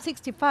like, yeah, I'm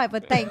 65,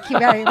 but thank you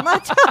very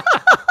much.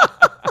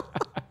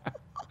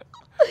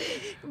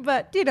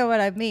 But you know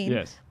what I mean.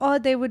 Yes. Or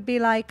they would be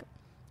like,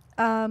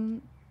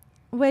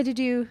 where did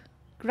you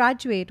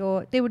graduate?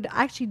 Or they would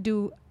actually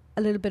do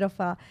a little bit of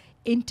a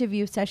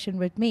interview session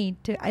with me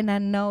and I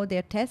know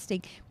they're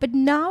testing. But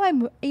now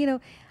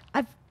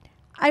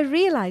I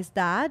realize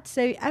that,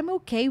 so I'm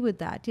okay with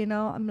that.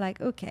 I'm like,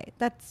 okay,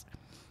 that's.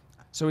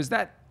 So is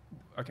that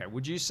okay?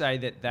 Would you say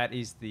that that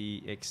is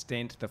the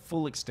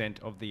full extent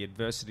of the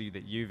adversity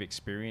that you've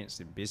experienced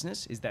in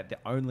business? Is that the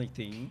only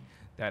thing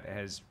that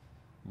has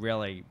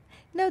really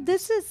No,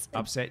 this is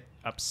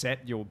upset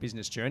your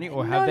business journey,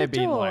 or not have there at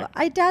been all. like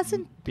It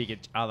doesn't. bigger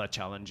other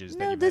challenges? that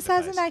No, you've this had to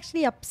hasn't face?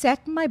 actually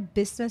upset my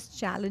business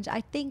challenge.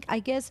 I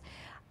guess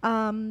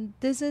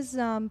this is,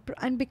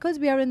 and because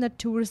we are in a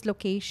tourist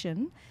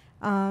location,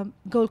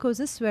 Gold Coast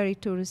is very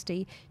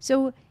touristy.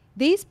 So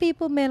these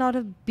people may not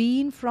have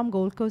been from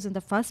Gold Coast in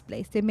the first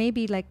place. They may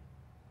be like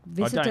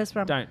visitors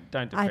from. don't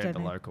I defend don't the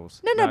know.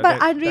 locals. No, but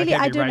they- I they really-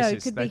 can I be don't know. It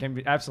racist. could They be- can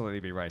be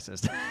absolutely be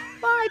racist.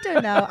 Well, I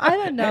don't know. I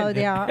don't know.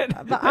 They are.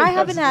 But I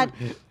haven't had.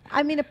 Absolutely.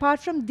 I mean, apart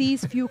from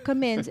these few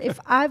comments, if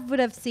I would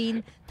have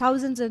seen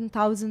thousands and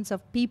thousands of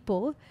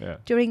people Yeah.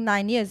 during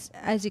 9 years,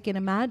 as you can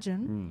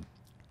imagine,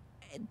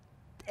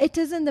 it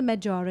isn't the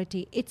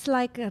majority. It's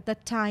like the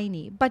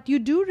tiny. But you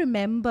do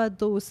remember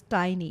those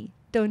tiny,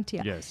 don't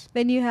you? Yes.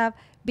 When you have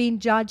been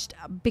judged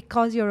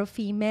because you're a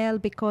female,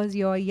 because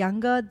you're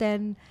younger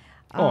than.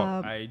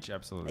 Age,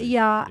 absolutely.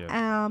 Yeah,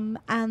 Yeah.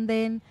 and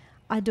then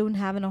I don't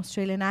have an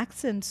Australian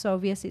accent, so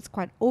obviously it's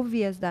quite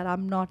obvious that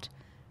I'm not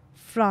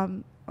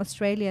from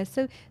Australia.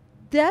 So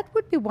that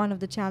would be one of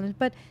the challenges.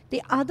 But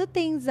the other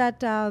things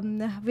that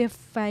we've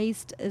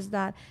faced is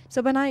that,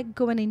 so when I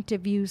go and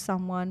interview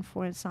someone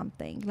for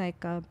something,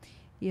 like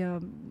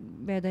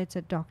whether it's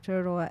a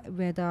doctor or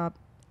whether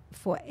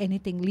for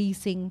anything,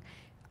 leasing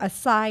a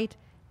site,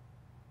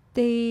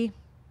 there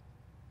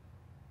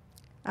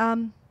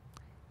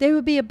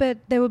will be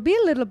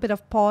a little bit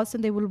of pause,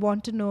 and they will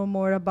want to know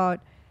more about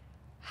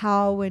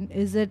how and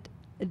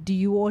do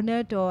you own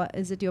it, or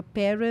is it your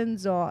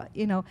parents, or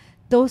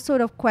those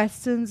sort of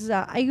questions.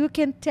 You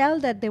can tell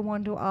that they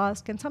want to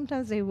ask, and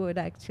sometimes they would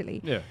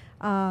actually. Yeah.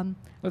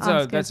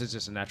 Ask That's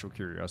just a natural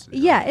curiosity.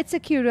 Yeah, right? it's a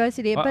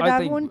curiosity, but I I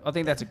think, won't. I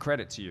think that's a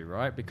credit to you,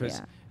 right?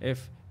 Because Yeah.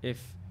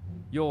 if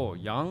you're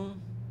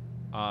young,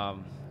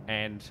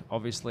 and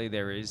obviously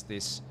there is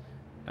this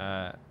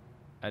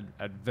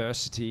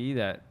adversity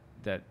that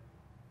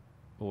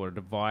or a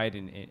divide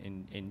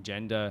in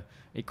gender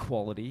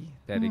equality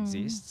that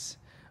exists.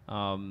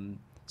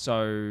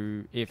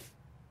 So if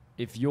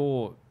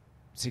you're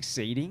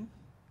succeeding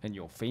and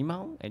you're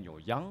female and you're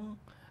young,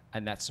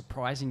 and that's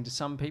surprising to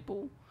some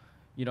people,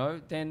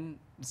 then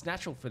it's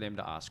natural for them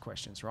to ask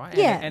questions, right?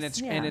 Yes,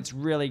 And it's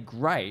really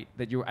great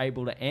that you're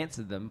able to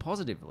answer them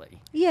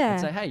positively. Yeah.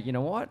 And say, hey, you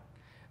know what?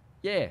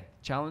 Yeah,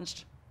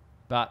 challenged,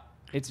 but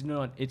it's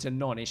a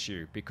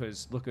non-issue,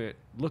 because look at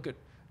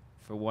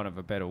for want of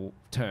a better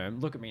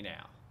term, look at me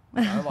now.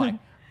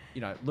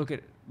 Look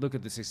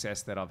at the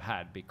success that I've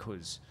had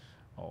because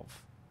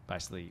of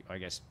basically, I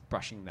guess,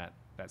 brushing that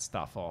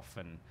stuff off,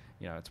 and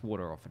it's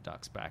water off a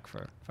duck's back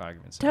for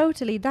argument's sake.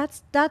 Totally.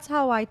 That's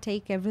how I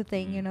take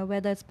everything,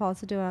 whether it's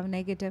positive or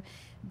negative.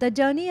 The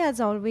journey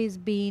has always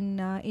been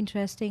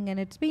interesting, and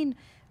it's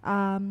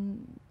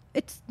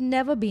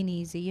never been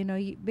easy,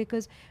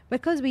 because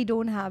we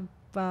don't have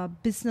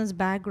business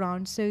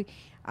background. So,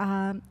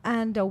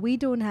 and we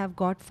don't have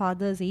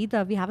godfathers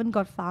either. We haven't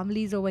got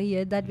families over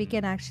here that we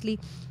can actually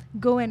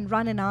go and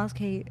run and ask,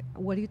 hey,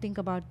 what do you think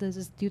about this?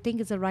 Do you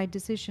think it's the right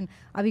decision?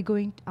 Are we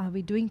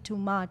doing too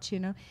much?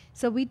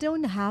 So we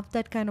don't have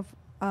that kind of,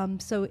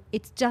 so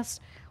it's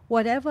just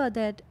whatever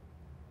that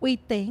we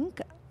think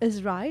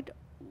is right.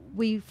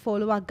 We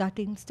follow our gut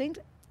instinct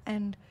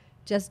and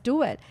just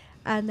do it.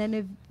 And then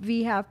if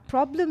we have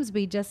problems,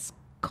 we just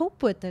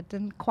cope with it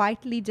and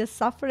quietly just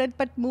suffer it,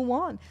 but move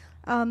on.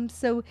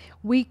 So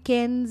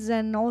weekends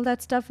and all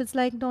that stuff is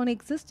like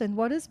non-existent.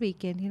 What is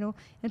weekend,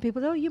 And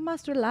people, oh, you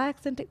must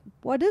relax. And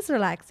what is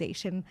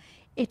relaxation?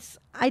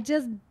 I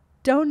just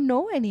don't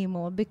know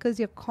anymore, because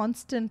you're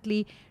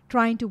constantly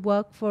trying to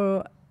work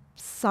for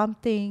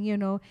something,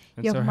 And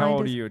your so how mind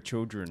old are is your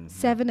children?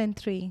 7 and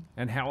 3.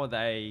 And how are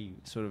they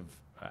sort of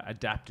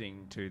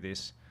adapting to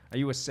this? Are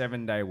you a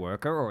 7-day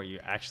worker, or are you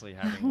actually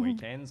having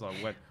weekends?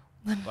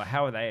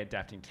 How are they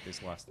adapting to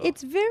this lifestyle?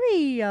 It's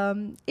very,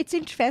 it's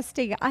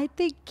interesting. I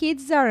think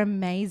kids are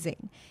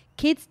amazing.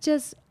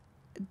 Kids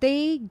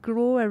they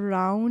grow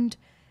around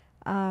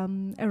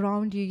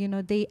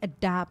you, they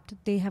adapt.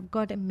 They have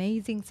got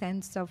amazing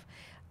sense of,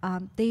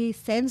 they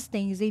sense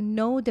things. They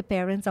know the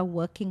parents are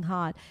working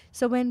hard.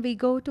 So when we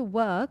go to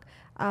work,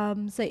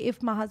 so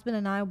if my husband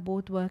and I are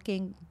both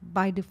working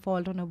by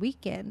default on a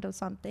weekend or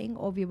something,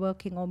 or we're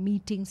working or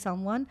meeting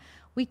someone,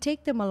 we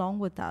take them along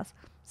with us.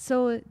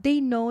 So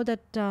they know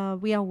that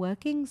we are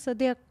working, so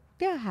they're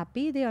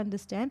happy, they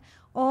understand.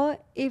 Or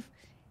if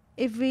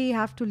we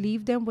have to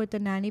leave them with a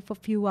nanny for a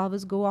few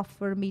hours, go off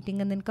for a meeting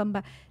and then come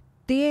back,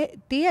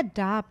 they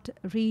adapt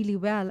really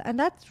well. And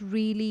that's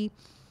really,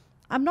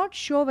 I'm not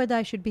sure whether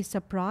I should be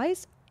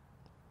surprised.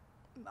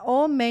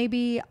 or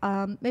maybe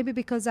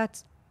because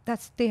that's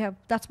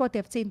what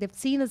they've seen. They've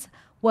seen us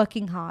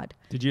working hard.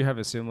 Did you have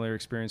a similar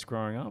experience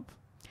growing up?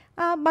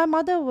 My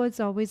mother was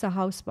always a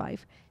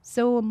housewife,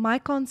 so my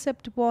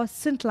concept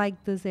wasn't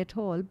like this at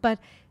all. But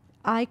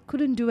I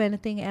couldn't do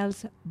anything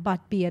else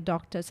but be a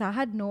doctor, so I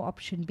had no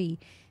option B.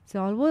 So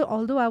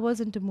although I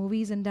was into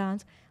movies and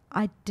dance,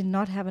 I did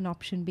not have an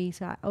option B.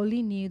 So I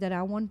only knew that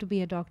I want to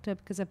be a doctor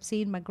because I've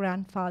seen my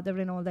grandfather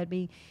and all that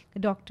being a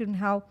doctor and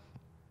how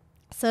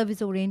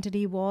service oriented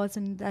he was,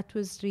 and that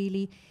was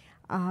really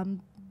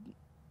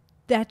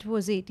that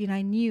was it.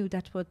 I knew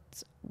that was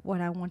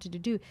what I wanted to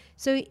do.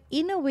 So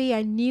in a way,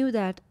 I knew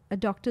that a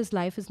doctor's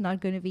life is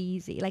not going to be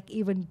easy. Like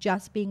even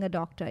just being a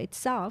doctor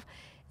itself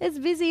is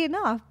busy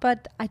enough,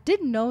 but I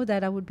didn't know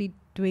that I would be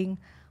doing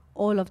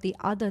all of the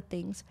other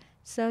things.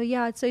 So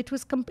yeah, so it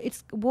was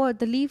it's what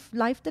the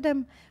life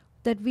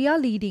that we are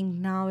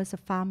leading now as a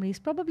family is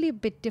probably a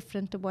bit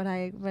different to what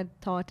I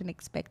had thought and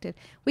expected.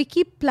 We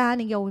keep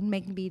planning, oh,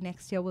 maybe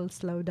next year we'll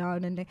slow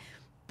down,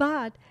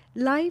 but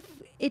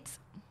life, it's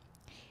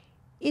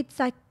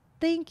I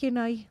think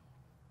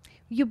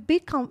you'll be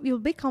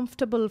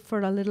comfortable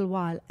for a little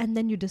while, and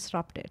then you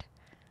disrupt it,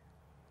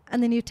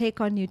 and then you take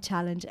on new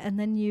challenge, and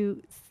then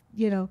you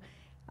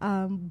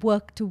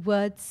work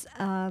towards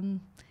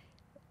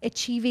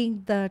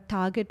achieving the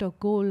target or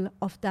goal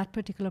of that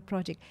particular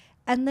project.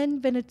 And then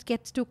when it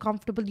gets too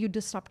comfortable, you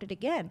disrupt it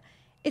again.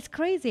 It's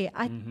crazy.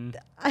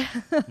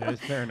 Yeah,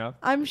 fair enough.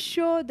 I'm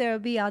sure there'll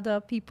be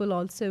other people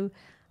also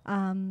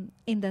in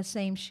the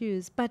same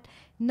shoes. But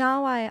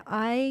now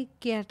I'm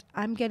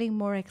getting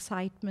more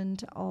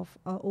excitement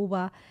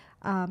over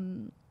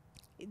the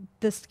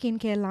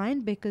skincare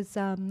line because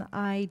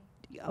a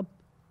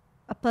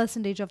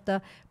percentage of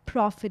the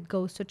profit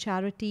goes to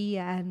charity,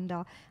 and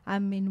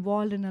I'm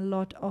involved in a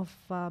lot of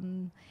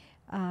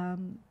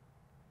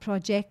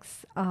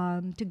projects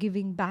to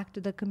giving back to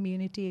the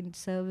community and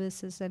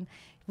services, and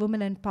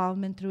women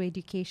empowerment through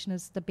education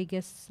is the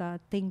biggest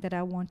thing that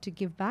I want to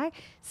give back.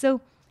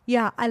 So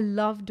yeah, I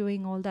love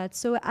doing all that.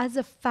 So as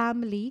a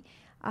family,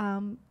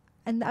 and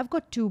I've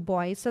got 2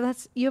 boys, so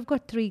you've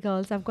got 3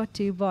 girls, I've got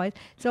 2 boys.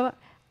 So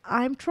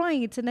I'm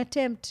trying, it's an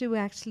attempt to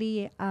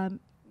actually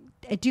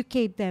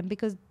educate them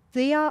because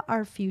they are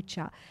our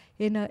future.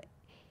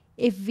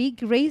 If we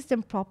raise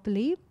them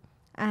properly,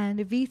 and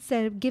if we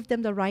give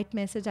them the right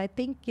message, I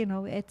think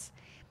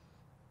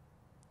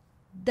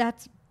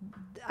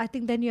I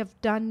think then you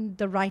have done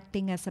the right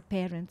thing as a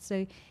parent.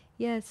 So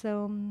yeah,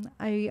 so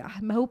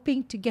I'm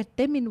hoping to get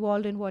them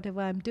involved in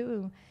whatever I'm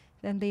doing,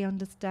 and they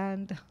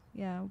understand.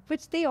 Yeah,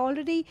 which they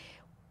already.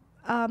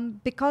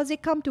 Because they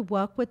come to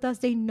work with us,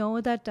 they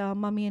know that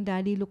mommy and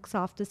daddy looks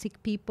after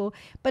sick people.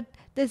 But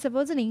there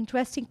was an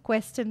interesting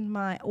question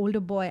my older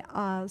boy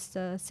asked,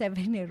 a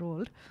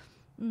 7-year-old.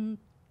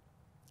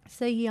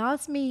 So he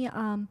asked me,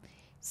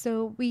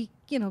 so we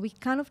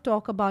kind of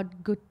talk about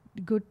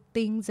good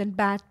things and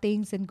bad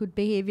things and good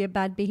behavior,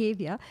 bad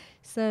behavior.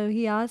 So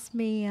he asked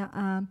me,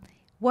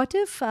 what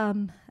if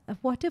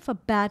a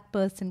bad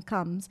person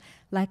comes,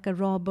 like a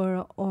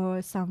robber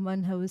or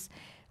someone who's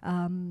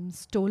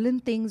stolen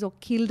things or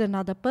killed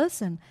another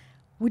person,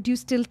 would you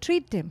still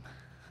treat them?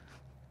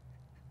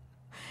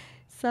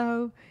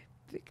 So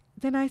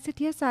then I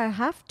said, yes, I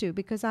have to,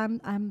 because I'm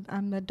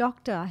a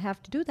doctor. I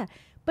have to do that.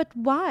 But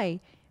why?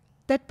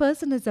 That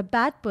person is a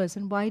bad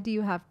person. Why do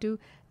you have to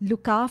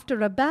look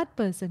after a bad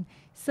person?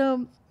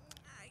 So,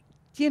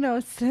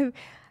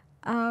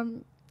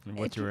 And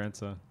what's your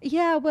answer?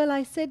 Yeah, well,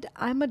 I said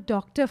I'm a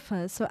doctor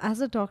first. So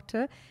as a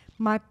doctor,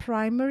 my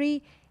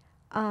primary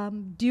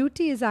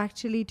duty is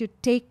actually to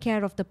take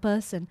care of the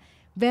person.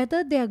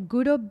 Whether they are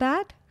good or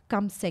bad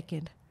comes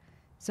second.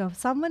 So if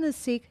someone is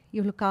sick,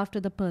 you look after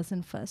the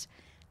person first.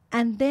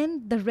 And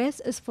then the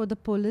rest is for the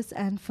police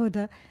and for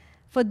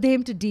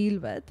them to deal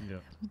with. Yeah.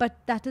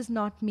 But that is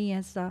not me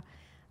as a...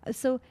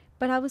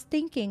 But I was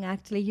thinking,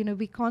 actually,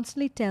 we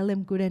constantly tell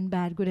them good and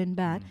bad, good and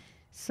bad.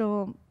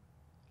 So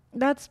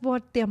that's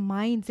what their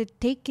minds, it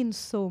take in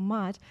so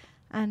much.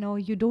 And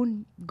you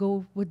don't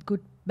go with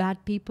good,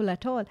 bad people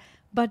at all.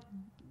 But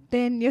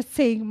then you're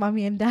saying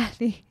mommy and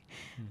daddy.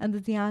 And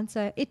the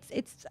answer,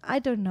 it's I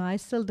don't know. I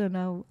still don't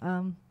know.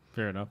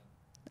 Fair enough.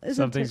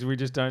 Some things we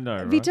just don't know,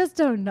 right? We just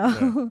don't know.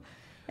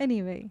 Yeah.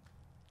 Anyway.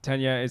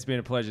 Tanya, it's been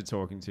a pleasure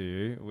talking to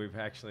you. We've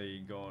actually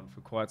gone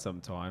for quite some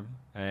time,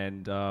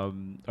 and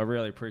I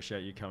really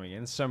appreciate you coming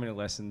in. So many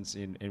lessons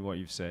in what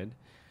you've said.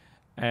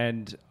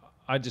 And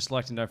I'd just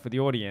like to know, for the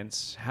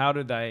audience, how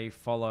do they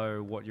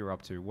follow what you're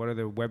up to? What are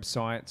the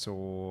websites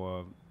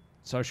or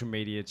social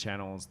media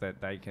channels that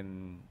they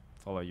can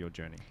follow your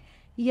journey?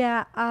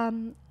 Yeah,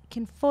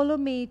 can follow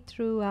me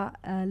through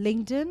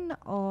LinkedIn,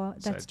 or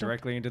that's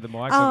directly into the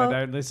mic so they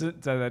don't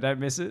listen, so they don't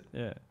miss it.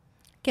 Yeah.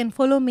 Can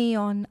follow me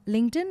on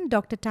LinkedIn,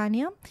 Dr.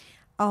 Tanya,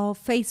 or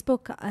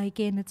Facebook,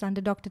 again, it's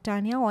under Dr.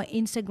 Tanya, or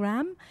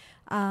Instagram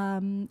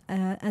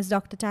as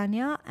Dr.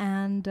 Tanya,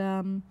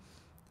 and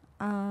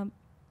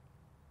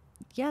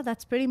Yeah,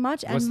 that's pretty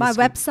much. What's And the my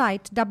skin-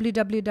 website,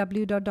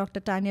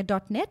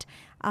 www.drtanya.net.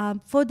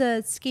 For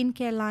the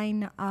skincare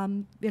line,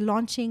 we're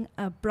launching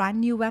a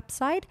brand new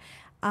website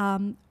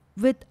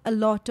with a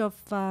lot of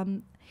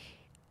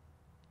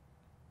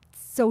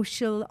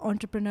social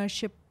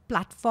entrepreneurship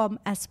platform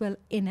as well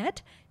in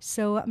it.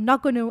 So I'm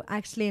not going to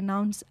actually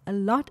announce a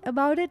lot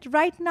about it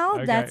right now.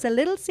 Okay. That's a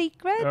little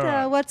secret, All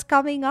right. what's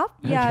coming up.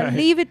 Yeah, Okay.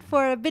 leave it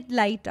for a bit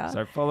later.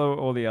 So follow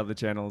all the other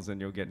channels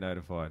and you'll get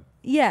notified.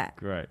 Yeah,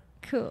 Great.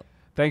 cool.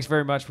 Thanks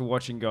very much for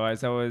watching,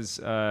 guys. That was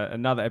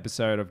another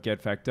episode of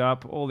Get Fact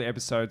Up. All the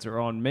episodes are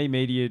on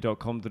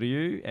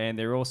memedia.com.au and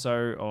they're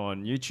also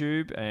on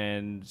YouTube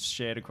and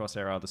shared across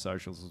our other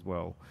socials as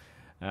well.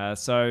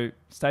 So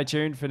stay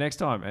tuned for next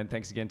time. And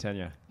thanks again,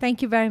 Tanya.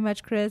 Thank you very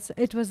much, Chris.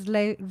 It was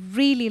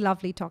really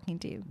lovely talking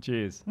to you.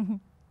 Cheers.